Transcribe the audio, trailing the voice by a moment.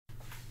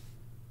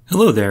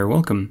Hello there,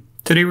 welcome.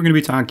 Today we're going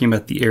to be talking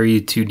about the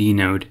Area2D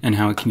node and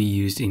how it can be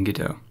used in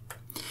Godot.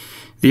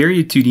 The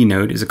Area2D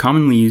node is a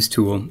commonly used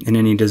tool in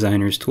any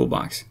designer's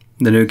toolbox.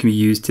 The node can be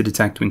used to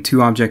detect when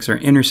two objects are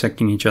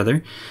intersecting each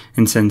other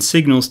and send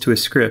signals to a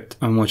script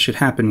on what should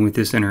happen with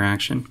this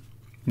interaction.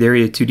 The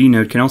Area2D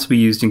node can also be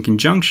used in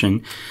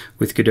conjunction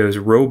with Godot's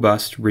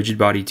robust rigid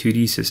body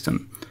 2D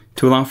system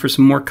to allow for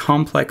some more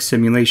complex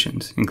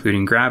simulations,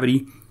 including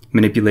gravity,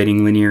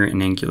 manipulating linear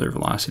and angular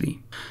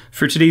velocity.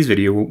 For today's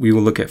video, we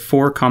will look at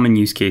 4 common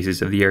use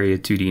cases of the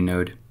Area2D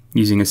node,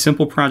 using a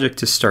simple project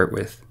to start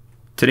with.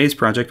 Today's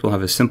project will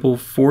have a simple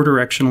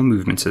 4-directional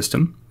movement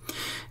system,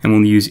 and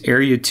we'll use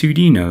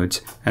Area2D nodes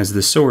as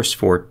the source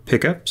for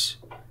pickups,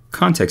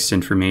 context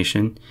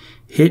information,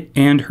 hit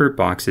and hurt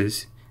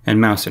boxes, and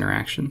mouse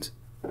interactions.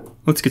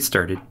 Let's get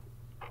started.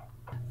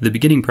 The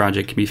beginning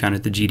project can be found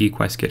at the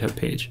GDQuest GitHub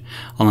page.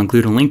 I'll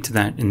include a link to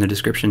that in the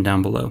description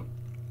down below.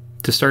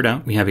 To start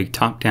out, we have a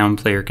top-down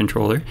player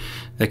controller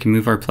that can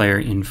move our player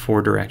in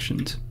 4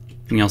 directions.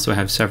 We also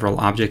have several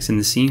objects in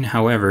the scene.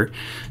 However,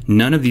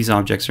 none of these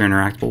objects are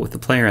interactable with the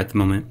player at the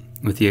moment,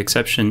 with the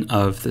exception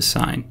of the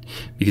sign,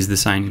 because the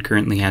sign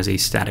currently has a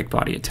static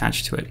body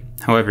attached to it.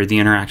 However, the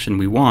interaction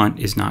we want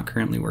is not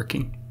currently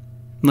working.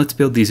 Let's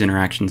build these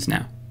interactions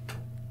now.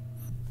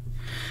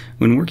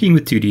 When working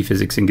with 2D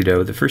physics in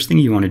Godot, the first thing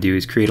you want to do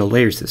is create a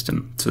layer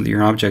system so that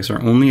your objects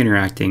are only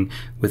interacting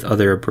with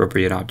other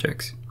appropriate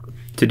objects.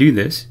 To do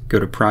this, go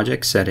to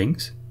Project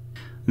Settings,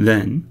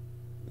 then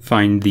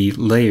find the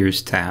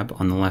Layers tab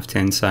on the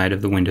left-hand side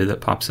of the window that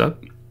pops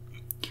up.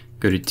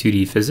 Go to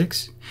 2D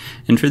Physics,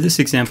 and for this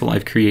example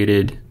I've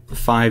created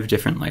 5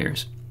 different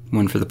layers.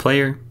 One for the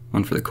player,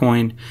 one for the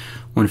coin,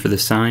 one for the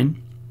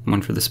sign,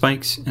 one for the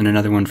spikes, and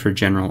another one for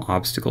general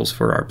obstacles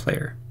for our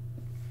player.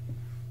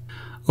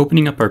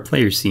 Opening up our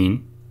player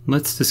scene,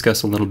 let's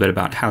discuss a little bit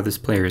about how this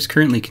player is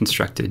currently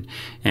constructed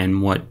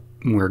and what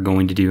we're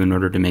going to do in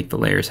order to make the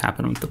layers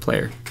happen with the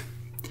player.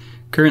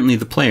 Currently,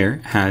 the player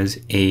has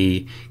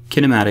a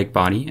kinematic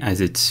body as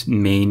its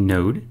main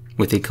node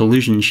with a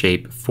collision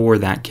shape for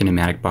that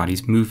kinematic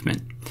body's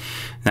movement.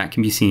 That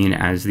can be seen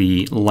as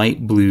the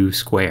light blue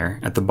square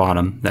at the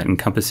bottom that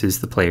encompasses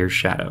the player's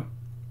shadow.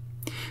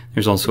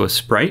 There's also a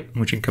sprite,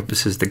 which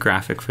encompasses the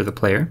graphic for the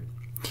player.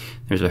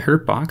 There's a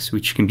hurt box,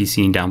 which can be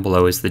seen down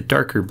below as the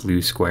darker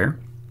blue square.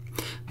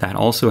 That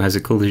also has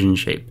a collision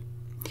shape.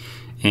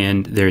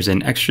 And there's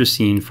an extra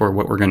scene for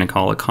what we're going to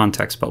call a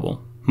context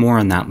bubble. More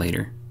on that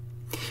later.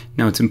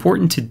 Now, it's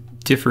important to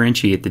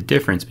differentiate the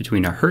difference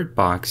between a hurt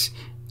box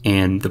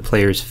and the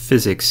player's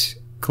physics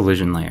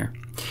collision layer.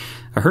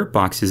 A hurt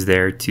box is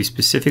there to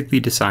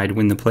specifically decide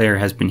when the player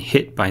has been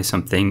hit by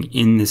something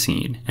in the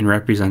scene and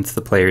represents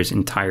the player's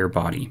entire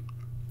body.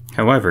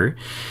 However,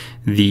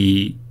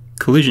 the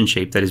collision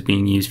shape that is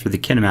being used for the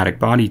kinematic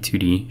body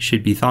 2D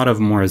should be thought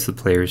of more as the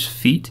player's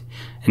feet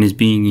and is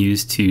being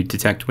used to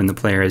detect when the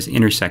player has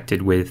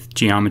intersected with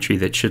geometry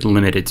that should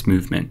limit its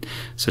movement,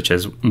 such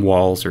as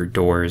walls or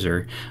doors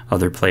or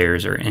other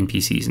players or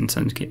NPCs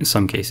in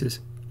some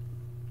cases.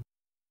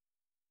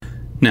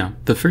 Now,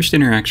 the first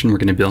interaction we're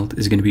going to build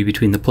is going to be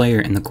between the player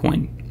and the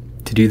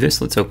coin. To do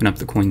this, let's open up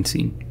the coin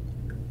scene.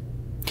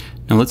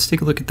 Now let's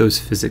take a look at those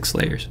physics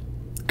layers.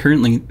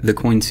 Currently, the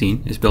coin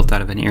scene is built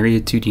out of an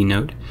Area2D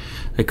node,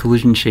 a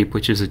collision shape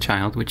which is a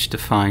child which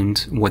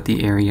defines what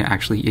the area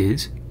actually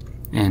is,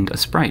 and a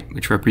sprite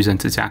which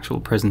represents its actual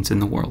presence in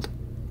the world.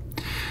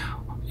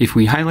 If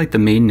we highlight the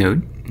main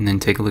node and then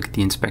take a look at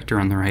the inspector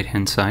on the right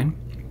hand side,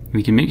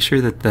 we can make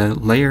sure that the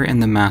layer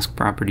and the mask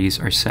properties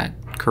are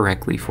set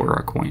correctly for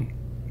our coin.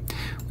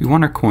 We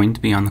want our coin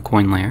to be on the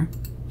coin layer,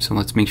 so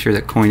let's make sure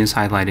that coin is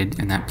highlighted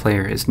and that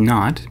player is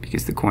not,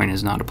 because the coin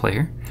is not a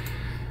player.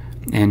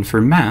 And for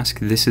mask,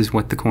 this is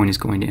what the coin is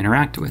going to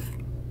interact with.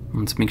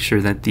 Let's make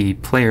sure that the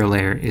player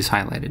layer is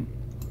highlighted.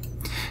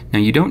 Now,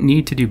 you don't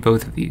need to do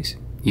both of these.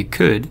 You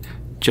could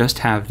just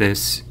have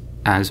this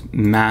as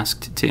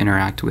masked to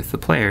interact with the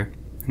player,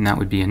 and that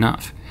would be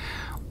enough.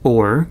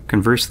 Or,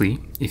 conversely,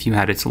 if you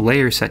had its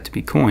layer set to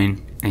be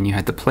coin, and you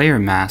had the player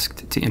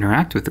masked to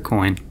interact with the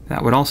coin,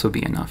 that would also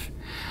be enough.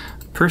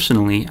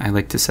 Personally, I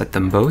like to set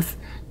them both,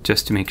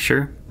 just to make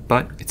sure,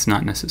 but it's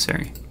not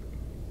necessary.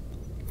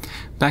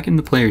 Back in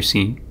the player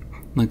scene,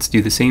 let's do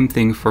the same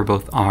thing for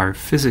both our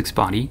physics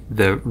body,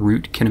 the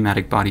root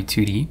kinematic body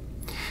 2D,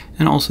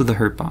 and also the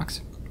hurt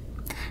box.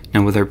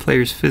 Now with our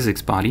player's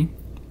physics body,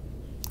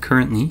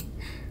 currently,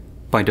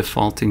 by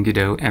default in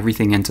Godot,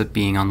 everything ends up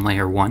being on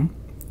layer 1.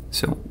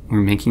 So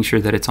we're making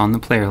sure that it's on the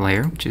player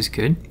layer, which is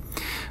good,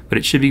 but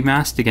it should be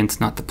masked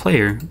against not the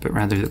player, but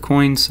rather the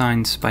coin,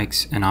 signs,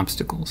 spikes, and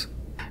obstacles.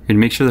 We're going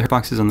to make sure the hurt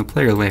box is on the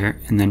player layer,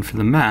 and then for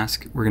the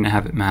mask, we're going to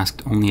have it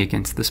masked only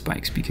against the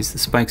spikes, because the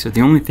spikes are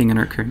the only thing in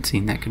our current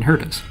scene that can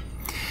hurt us.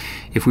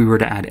 If we were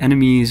to add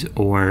enemies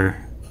or,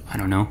 I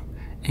don't know,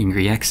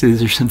 angry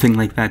X's or something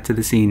like that to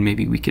the scene,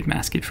 maybe we could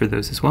mask it for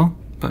those as well,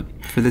 but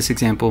for this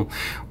example,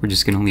 we're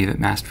just going to leave it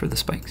masked for the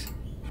spikes.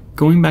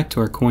 Going back to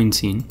our coin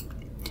scene,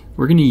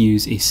 we're going to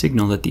use a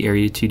signal that the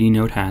Area2D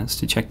node has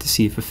to check to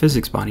see if a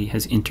physics body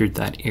has entered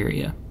that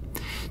area.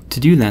 To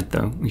do that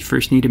though, we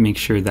first need to make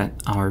sure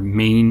that our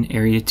main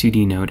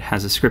Area2D node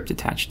has a script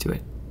attached to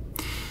it.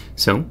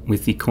 So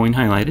with the coin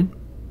highlighted,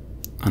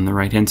 on the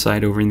right hand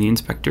side over in the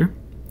inspector,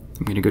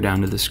 I'm going to go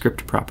down to the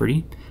script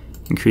property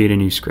and create a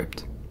new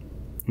script.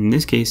 In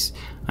this case,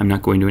 I'm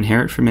not going to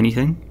inherit from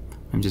anything.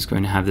 I'm just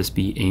going to have this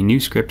be a new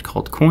script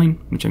called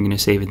coin, which I'm going to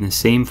save in the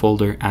same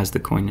folder as the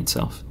coin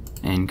itself,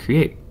 and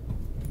create.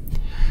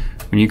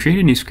 When you create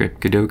a new script,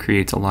 Godot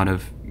creates a lot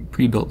of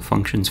pre-built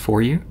functions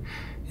for you.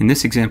 In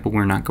this example,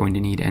 we're not going to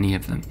need any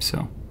of them,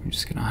 so I'm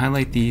just going to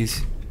highlight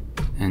these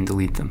and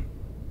delete them.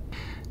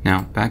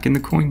 Now, back in the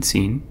coin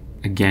scene,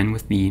 again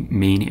with the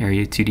main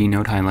Area2D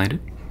node highlighted,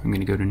 I'm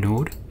going to go to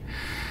Node,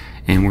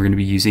 and we're going to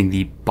be using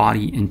the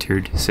body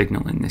entered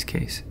signal in this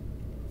case.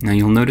 Now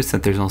you'll notice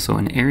that there's also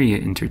an area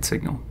entered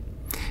signal.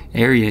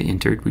 Area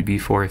entered would be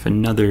for if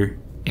another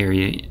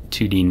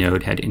Area2D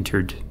node had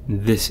entered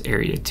this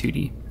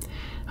Area2D.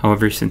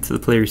 However, since the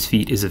player's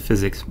feet is a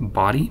physics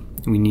body,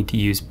 we need to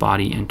use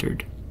body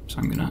entered. So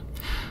I'm going to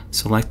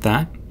select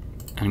that,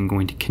 and I'm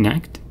going to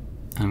connect.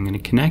 I'm going to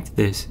connect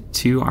this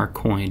to our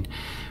coin,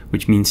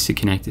 which means to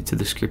connect it to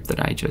the script that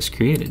I just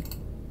created.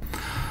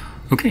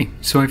 Okay,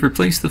 so I've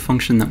replaced the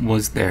function that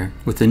was there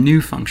with a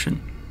new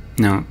function.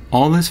 Now,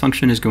 all this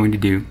function is going to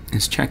do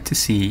is check to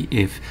see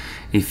if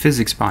a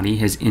physics body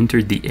has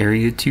entered the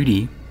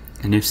Area2D,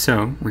 and if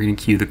so, we're going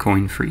to queue the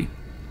coin free.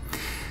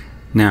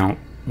 Now,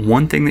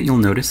 one thing that you'll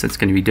notice that's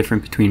going to be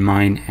different between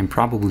mine and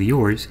probably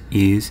yours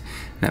is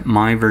that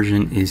my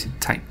version is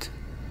typed.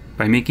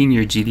 By making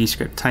your GD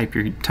script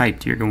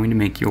typed, you're going to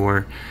make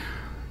your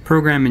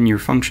program and your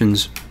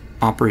functions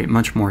operate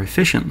much more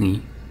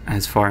efficiently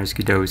as far as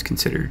Godot is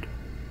considered.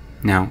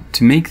 Now,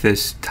 to make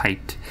this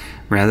typed,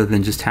 rather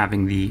than just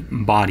having the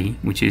body,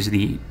 which is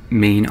the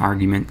main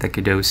argument that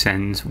Godot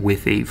sends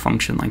with a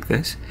function like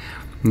this,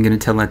 I'm going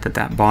to tell it that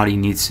that body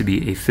needs to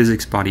be a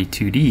physics body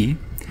 2D,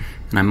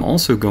 and I'm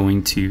also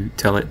going to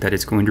tell it that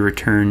it's going to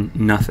return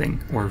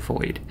nothing or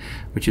void,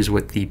 which is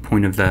what the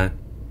point of the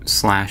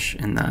slash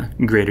and the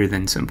greater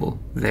than symbol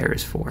there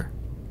is for.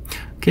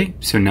 Okay,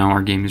 so now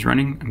our game is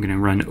running. I'm going to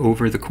run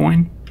over the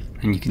coin,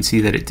 and you can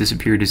see that it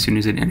disappeared as soon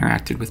as it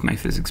interacted with my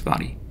physics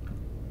body.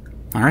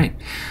 All right,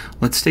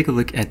 let's take a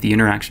look at the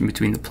interaction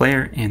between the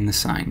player and the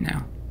sign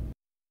now.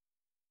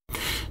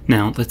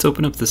 Now, let's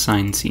open up the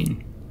sign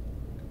scene.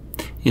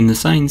 In the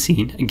sign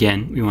scene,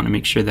 again, we want to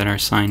make sure that our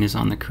sign is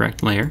on the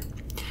correct layer,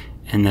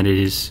 and that it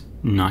is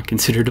not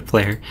considered a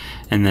player,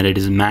 and that it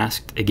is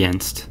masked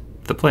against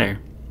the player.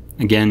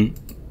 Again,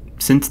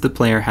 since the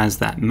player has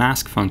that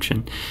mask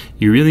function,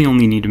 you really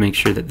only need to make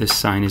sure that this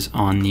sign is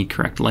on the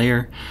correct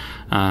layer.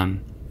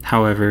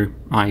 However,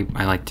 I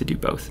like to do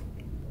both.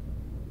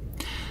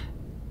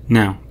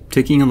 Now,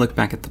 taking a look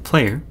back at the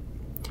player,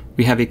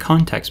 we have a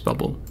context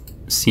bubble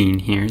scene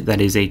here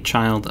that is a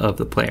child of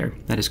the player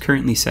that is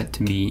currently set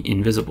to be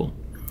invisible.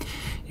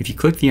 If you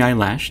click the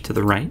eyelash to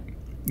the right,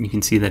 you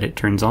can see that it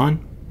turns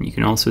on. You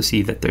can also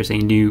see that there's a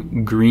new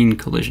green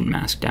collision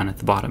mask down at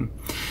the bottom.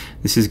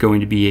 This is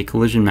going to be a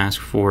collision mask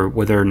for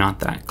whether or not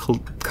that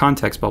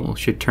context bubble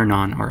should turn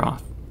on or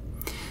off.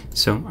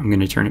 So I'm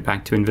going to turn it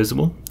back to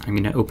invisible. I'm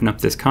going to open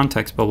up this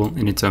context bubble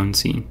in its own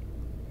scene.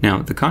 Now,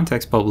 the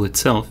context bubble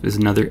itself is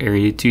another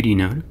Area2D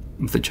node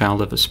with a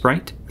child of a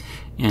sprite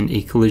and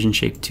a collision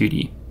shape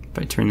 2D. If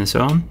I turn this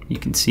on, you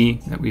can see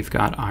that we've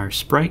got our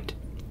sprite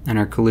and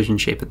our collision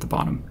shape at the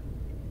bottom.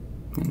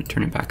 I'm going to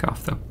turn it back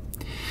off though.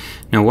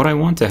 Now, what I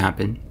want to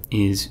happen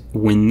is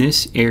when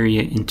this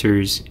area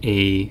enters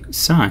a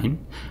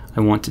sign, I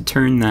want to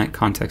turn that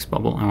context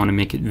bubble. I want to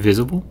make it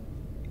visible.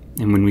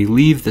 And when we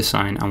leave the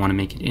sign, I want to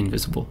make it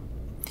invisible.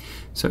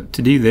 So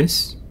to do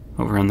this,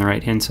 over on the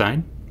right hand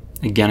side,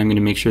 again, I'm going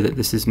to make sure that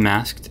this is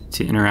masked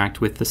to interact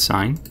with the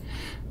sign,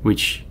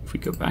 which if we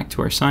go back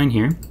to our sign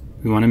here,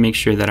 we want to make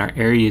sure that our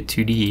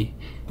Area2D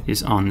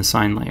is on the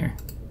sign layer.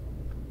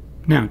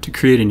 Now, to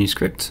create a new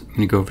script, I'm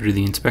going to go over to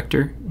the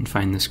inspector and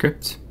find the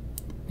script.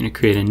 I'm going to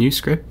create a new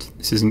script.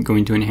 This isn't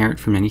going to inherit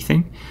from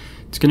anything.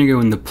 It's going to go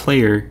in the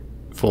player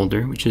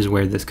folder, which is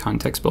where this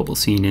context bubble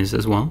scene is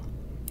as well,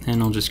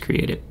 and I'll just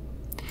create it.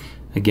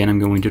 Again, I'm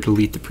going to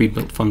delete the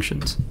pre-built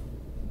functions.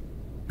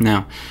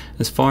 Now,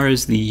 as far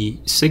as the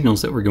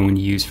signals that we're going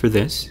to use for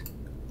this,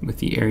 with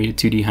the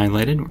Area2D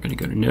highlighted, we're going to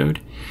go to Node,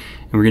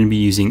 and we're going to be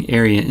using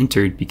area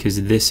entered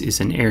because this is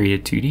an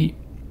Area2D.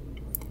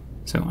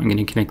 So I'm going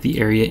to connect the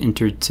area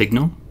entered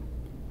signal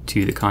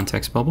to the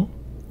context bubble,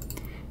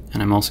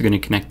 and I'm also going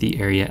to connect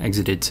the area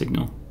exited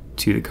signal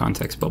to the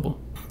context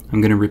bubble. I'm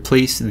going to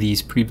replace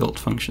these pre-built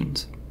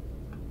functions.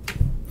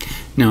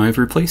 Now, I've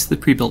replaced the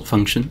pre-built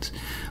functions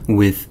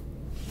with,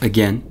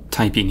 again,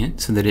 typing it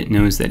so that it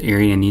knows that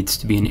area needs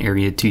to be an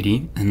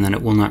Area2D and that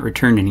it will not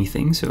return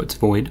anything, so it's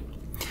void.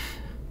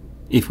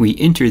 If we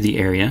enter the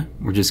area,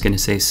 we're just going to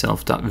say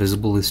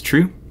self.visible is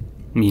true,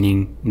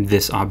 meaning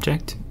this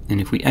object. And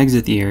if we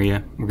exit the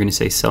area, we're going to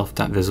say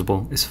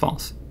self.visible is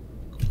false.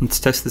 Let's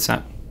test this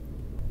out.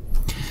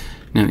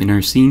 Now in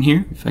our scene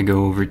here, if I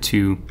go over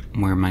to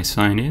where my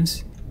sign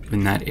is,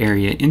 when that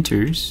area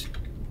enters,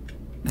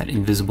 that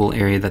invisible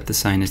area that the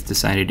sign has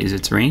decided is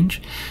its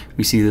range,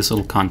 we see this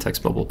little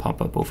context bubble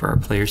pop up over our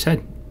player's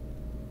head.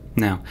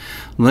 Now,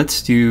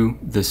 let's do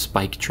the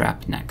spike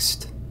trap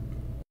next.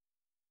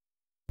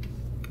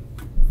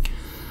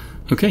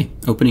 Okay,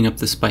 opening up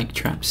the spike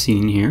trap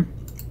scene here,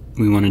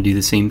 we want to do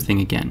the same thing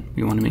again.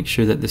 We want to make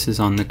sure that this is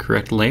on the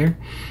correct layer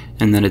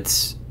and that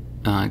it's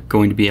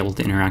going to be able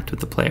to interact with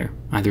the player,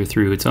 either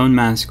through its own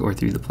mask or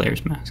through the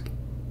player's mask.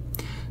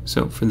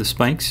 So for the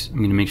spikes, I'm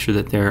going to make sure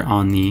that they're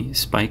on the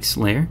spikes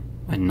layer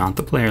and not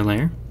the player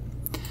layer.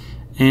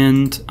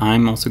 And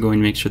I'm also going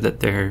to make sure that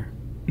they're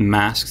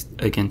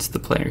masked against the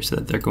player so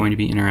that they're going to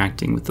be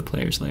interacting with the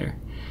player's layer.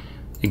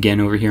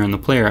 Again, over here on the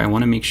player, I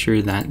want to make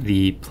sure that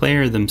the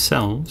player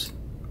themselves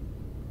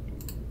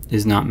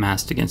is not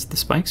masked against the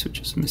spikes, which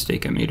is a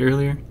mistake I made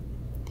earlier.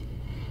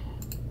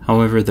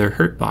 However, their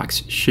hurt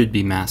box should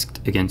be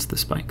masked against the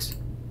spikes.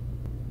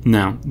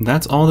 Now,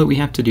 that's all that we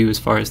have to do as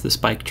far as the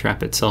spike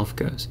trap itself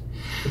goes.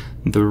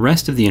 The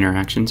rest of the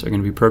interactions are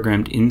going to be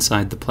programmed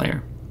inside the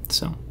player.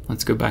 So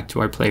let's go back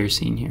to our player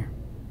scene here.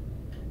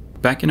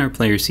 Back in our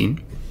player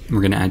scene,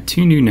 we're going to add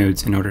 2 new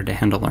nodes in order to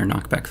handle our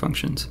knockback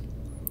functions.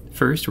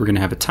 First, we're going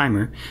to have a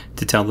timer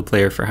to tell the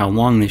player for how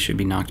long they should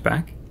be knocked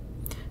back.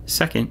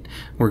 Second,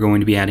 we're going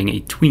to be adding a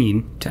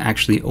tween to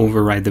actually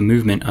override the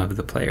movement of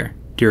the player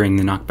during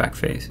the knockback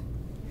phase.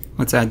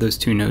 Let's add those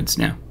 2 nodes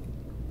now.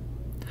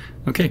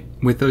 Okay,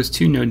 with those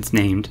 2 nodes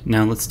named,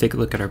 now let's take a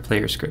look at our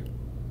player script.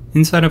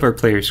 Inside of our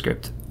player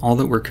script, all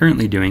that we're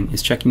currently doing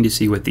is checking to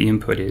see what the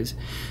input is,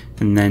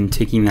 and then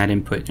taking that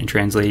input and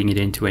translating it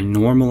into a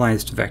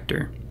normalized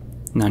vector.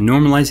 Now,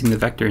 normalizing the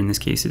vector in this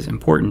case is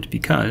important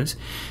because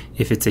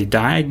if it's a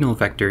diagonal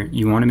vector,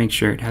 you want to make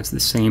sure it has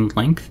the same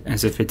length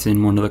as if it's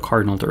in one of the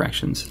cardinal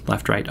directions,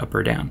 left, right, up,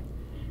 or down.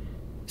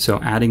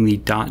 So adding the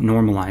dot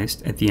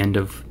normalized at the end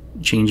of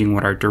changing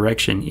what our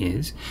direction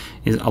is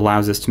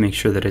allows us to make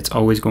sure that it's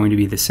always going to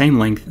be the same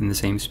length and the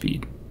same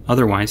speed.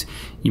 Otherwise,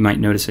 you might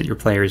notice that your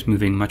player is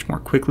moving much more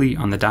quickly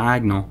on the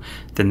diagonal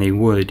than they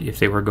would if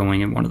they were going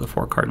in one of the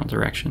 4 cardinal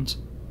directions.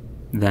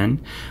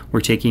 Then, we're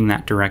taking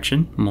that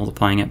direction,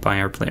 multiplying it by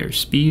our player's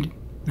speed,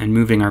 and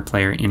moving our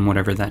player in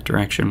whatever that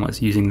direction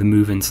was using the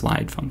move and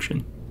slide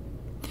function.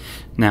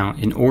 Now,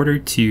 in order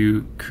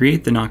to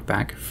create the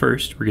knockback,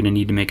 first we're going to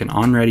need to make an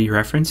onReady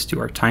reference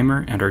to our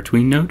timer and our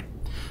tween node.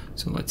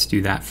 So let's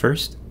do that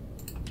first.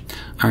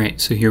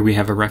 Alright, so here we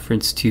have a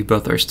reference to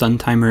both our stun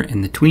timer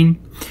and the tween,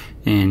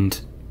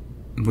 and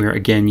we're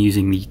again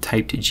using the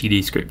typed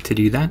GD script to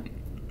do that.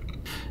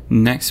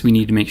 Next, we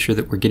need to make sure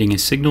that we're getting a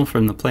signal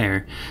from the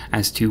player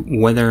as to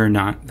whether or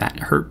not that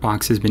hurt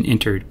box has been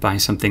entered by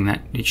something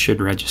that it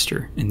should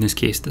register, in this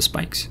case the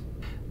spikes.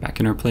 Back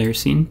in our player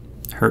scene,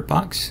 hurt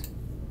box.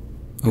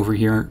 Over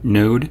here,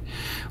 node,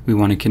 we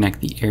want to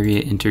connect the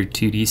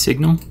Area2D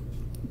signal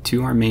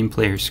to our main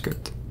player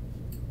script.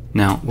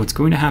 Now, what's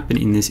going to happen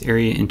in this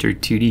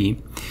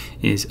Area2D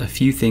is a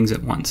few things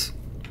at once.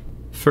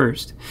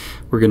 First,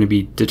 we're going to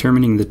be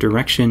determining the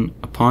direction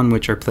upon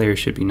which our player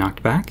should be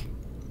knocked back.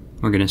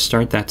 We're going to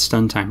start that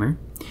stun timer,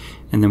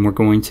 and then we're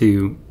going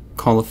to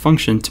call a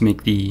function to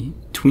make the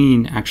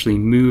tween actually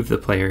move the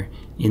player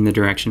in the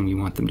direction we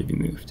want them to be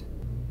moved.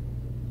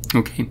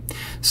 Okay,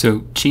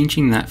 so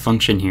changing that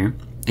function here,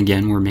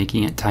 again, we're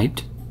making it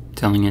typed,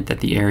 telling it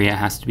that the area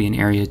has to be an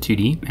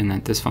Area2D and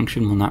that this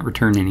function will not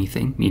return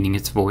anything, meaning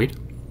it's void.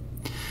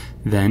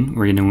 Then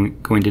we're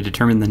going to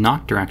determine the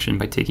knock direction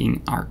by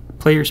taking our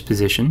player's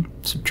position,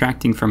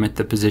 subtracting from it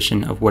the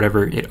position of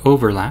whatever it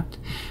overlapped,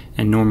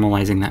 and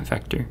normalizing that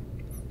vector.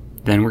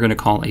 Then we're going to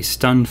call a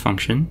stun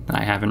function that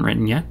I haven't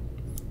written yet,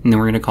 and then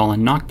we're going to call a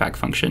knockback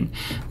function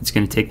that's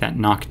going to take that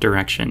knock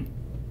direction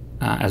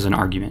as an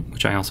argument,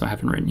 which I also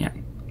haven't written yet.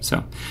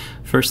 So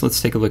first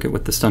let's take a look at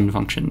what the stun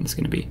function is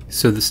going to be.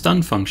 So the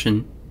stun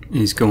function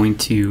is going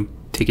to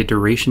take a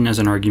duration as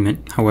an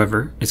argument.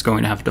 However, it's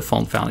going to have a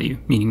default value,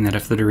 meaning that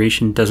if the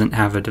duration doesn't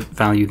have a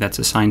value that's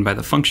assigned by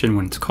the function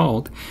when it's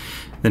called,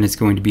 then it's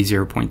going to be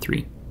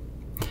 0.3.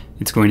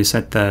 It's going to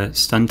set the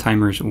stun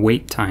timer's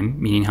wait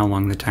time, meaning how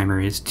long the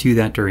timer is, to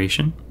that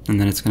duration, and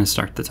then it's going to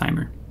start the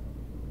timer.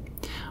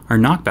 Our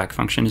knockback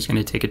function is going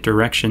to take a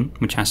direction,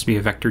 which has to be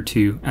a vector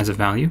 2 as a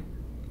value.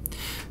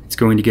 It's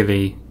going to give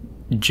a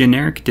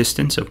generic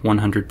distance of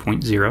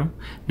 100.0.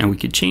 Now we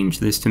could change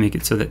this to make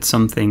it so that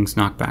some things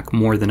knock back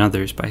more than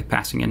others by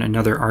passing in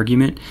another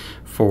argument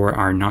for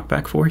our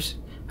knockback force.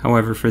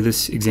 However, for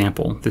this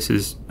example, this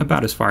is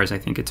about as far as I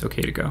think it's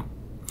okay to go.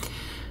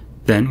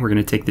 Then we're going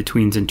to take the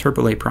tween's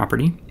interpolate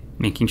property,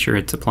 making sure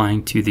it's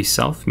applying to the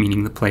self,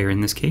 meaning the player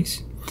in this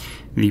case.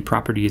 The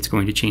property it's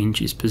going to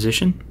change is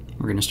position.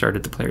 We're going to start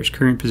at the player's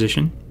current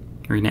position.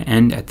 We're going to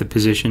end at the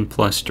position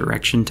plus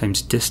direction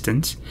times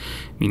distance,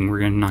 meaning we're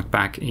going to knock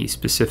back a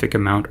specific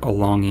amount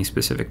along a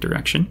specific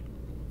direction.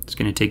 It's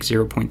going to take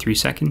 0.3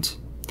 seconds.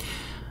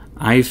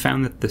 I've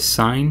found that the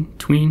sine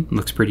tween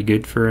looks pretty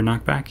good for a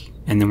knockback,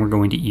 and then we're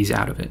going to ease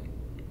out of it.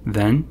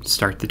 Then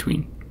start the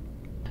tween.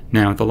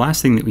 Now, the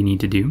last thing that we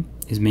need to do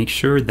is make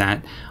sure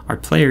that our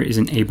player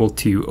isn't able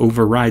to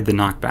override the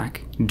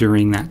knockback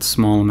during that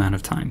small amount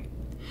of time.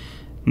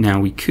 Now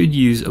we could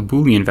use a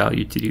Boolean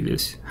value to do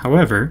this.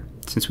 However,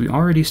 since we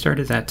already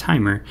started that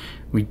timer,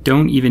 we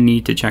don't even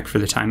need to check for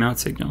the timeout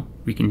signal.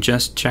 We can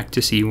just check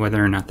to see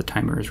whether or not the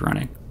timer is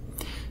running.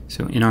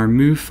 So in our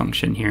move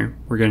function here,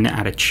 we're going to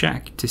add a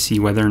check to see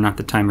whether or not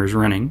the timer is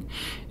running.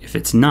 If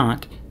it's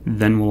not,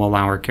 then we'll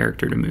allow our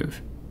character to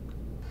move.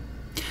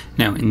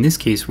 Now in this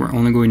case, we're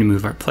only going to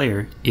move our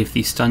player if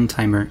the stun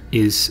timer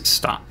is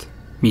stopped,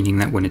 meaning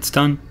that when it's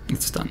done,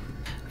 it's done.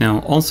 Now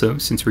also,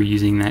 since we're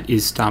using that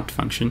isStopped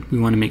function, we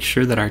want to make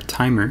sure that our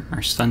timer,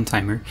 our stun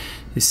timer,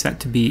 is set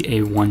to be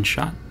a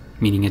one-shot,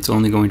 meaning it's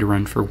only going to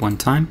run for one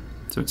time,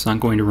 so it's not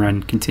going to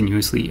run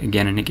continuously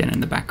again and again in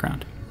the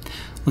background.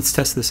 Let's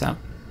test this out.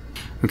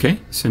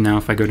 Okay, so now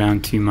if I go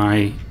down to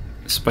my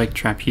spike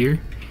trap here,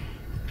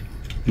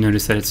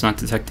 notice that it's not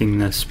detecting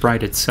the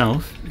sprite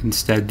itself.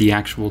 Instead, the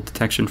actual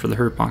detection for the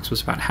hurt box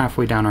was about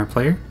halfway down our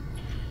player.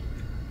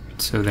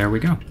 So there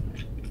we go.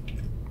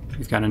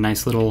 We've got a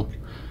nice little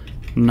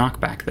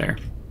knockback there.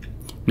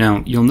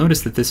 Now, you'll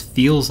notice that this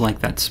feels like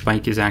that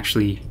spike is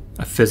actually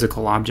a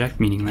physical object,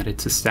 meaning that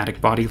it's a static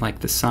body like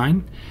the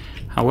sign.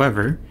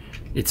 However,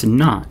 it's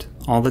not.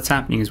 All that's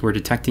happening is we're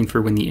detecting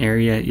for when the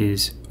area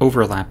is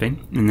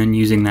overlapping and then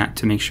using that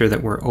to make sure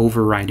that we're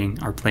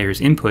overriding our player's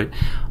input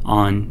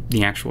on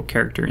the actual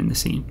character in the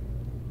scene.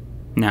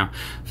 Now,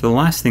 for the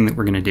last thing that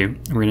we're going to do,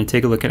 we're going to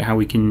take a look at how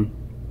we can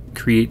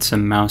create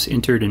some mouse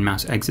entered and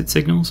mouse exit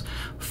signals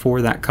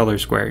for that color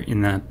square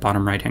in the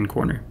bottom right hand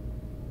corner.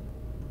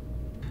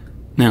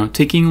 Now,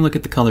 taking a look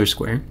at the color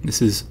square,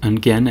 this is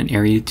again an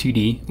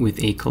Area2D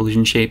with a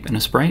collision shape and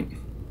a sprite.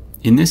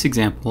 In this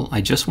example, I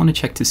just want to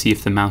check to see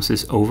if the mouse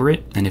is over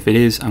it, and if it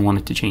is, I want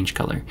it to change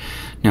color.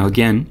 Now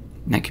again,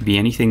 that could be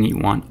anything you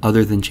want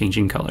other than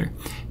changing color.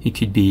 It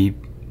could be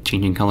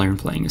changing color and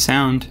playing a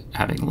sound,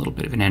 having a little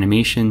bit of an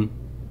animation,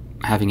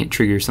 having it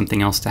trigger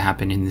something else to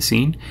happen in the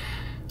scene.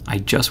 I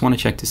just want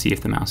to check to see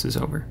if the mouse is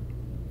over.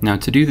 Now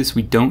to do this,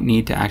 we don't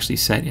need to actually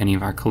set any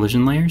of our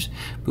collision layers,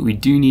 but we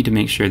do need to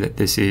make sure that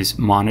this is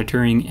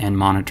monitoring and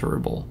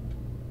monitorable.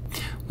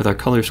 With our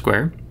color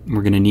square,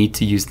 we're going to need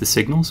to use the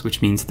signals,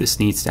 which means this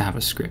needs to have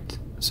a script.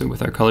 So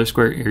with our color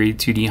square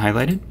Area2D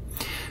highlighted,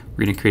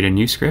 we're going to create a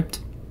new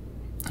script.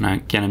 And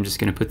again, I'm just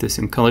going to put this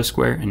in color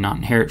square and not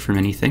inherit from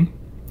anything.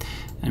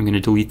 And I'm going to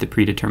delete the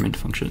predetermined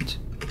functions.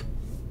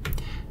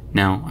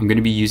 Now I'm going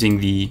to be using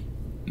the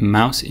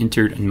mouse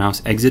entered and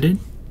mouse exited.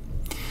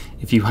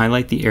 If you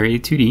highlight the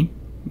Area2D,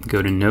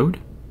 go to Node,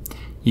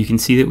 you can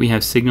see that we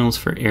have signals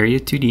for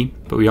Area2D,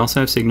 but we also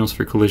have signals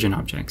for collision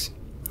objects.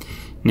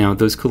 Now,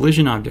 those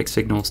collision object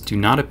signals do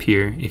not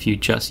appear if you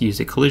just use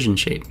a collision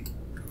shape.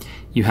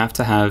 You have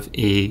to have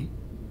a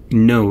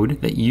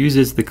node that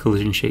uses the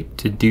collision shape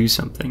to do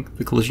something.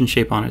 The collision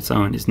shape on its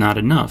own is not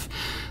enough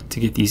to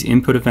get these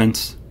input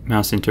events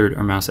mouse entered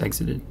or mouse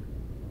exited.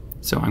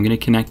 So I'm going to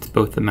connect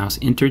both the mouse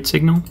entered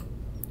signal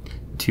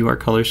to our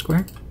color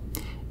square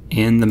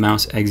and the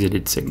mouse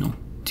exited signal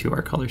to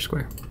our color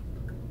square.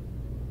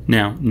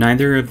 Now,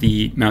 neither of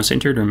the mouse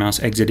entered or mouse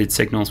exited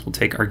signals will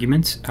take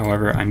arguments.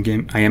 However,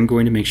 I am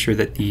going to make sure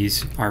that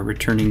these are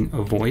returning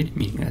a void,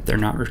 meaning that they're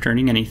not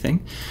returning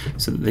anything,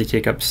 so that they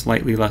take up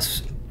slightly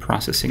less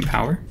processing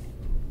power.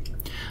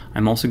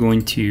 I'm also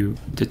going to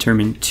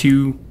determine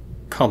two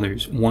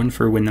colors, one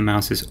for when the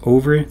mouse is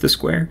over the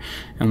square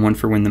and one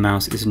for when the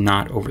mouse is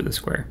not over the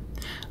square.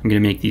 I'm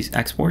going to make these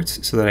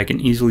exports so that I can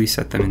easily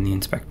set them in the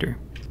inspector.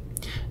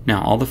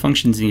 Now, all the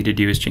functions need to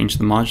do is change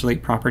the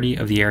modulate property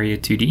of the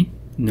Area2D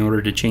in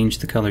order to change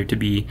the color to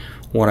be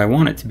what I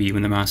want it to be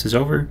when the mouse is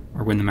over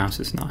or when the mouse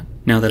is not.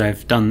 Now that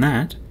I've done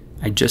that,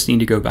 I just need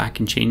to go back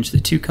and change the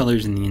two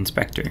colors in the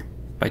inspector.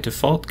 By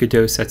default,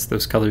 Godot sets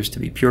those colors to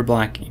be pure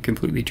black and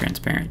completely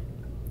transparent.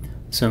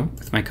 So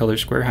with my color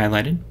square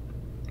highlighted,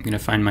 I'm going to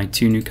find my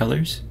two new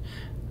colors.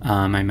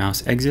 My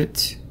mouse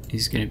exit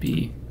is going to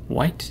be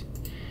white.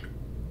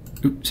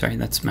 Oops, sorry,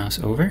 that's mouse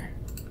over.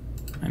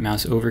 My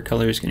mouse over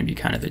color is going to be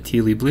kind of a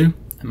tealy blue,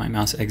 and my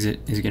mouse exit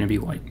is going to be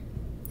white.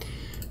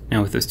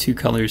 Now with those two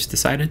colors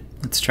decided,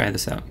 let's try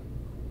this out.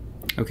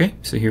 Okay,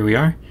 so here we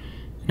are.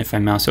 And if I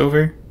mouse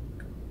over,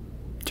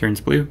 it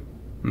turns blue,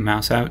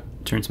 mouse out,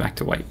 it turns back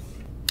to white.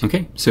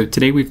 Okay, so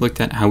today we've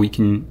looked at how we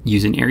can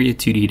use an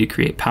Area2D to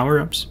create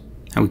power-ups,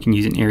 how we can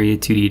use an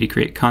Area2D to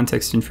create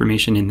context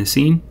information in the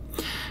scene,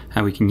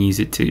 how we can use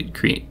it to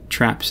create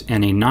traps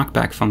and a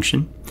knockback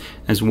function,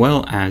 as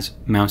well as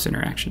mouse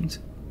interactions.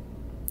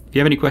 If you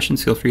have any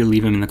questions, feel free to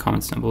leave them in the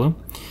comments down below.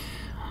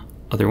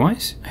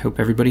 Otherwise, I hope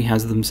everybody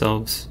has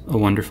themselves a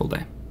wonderful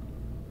day.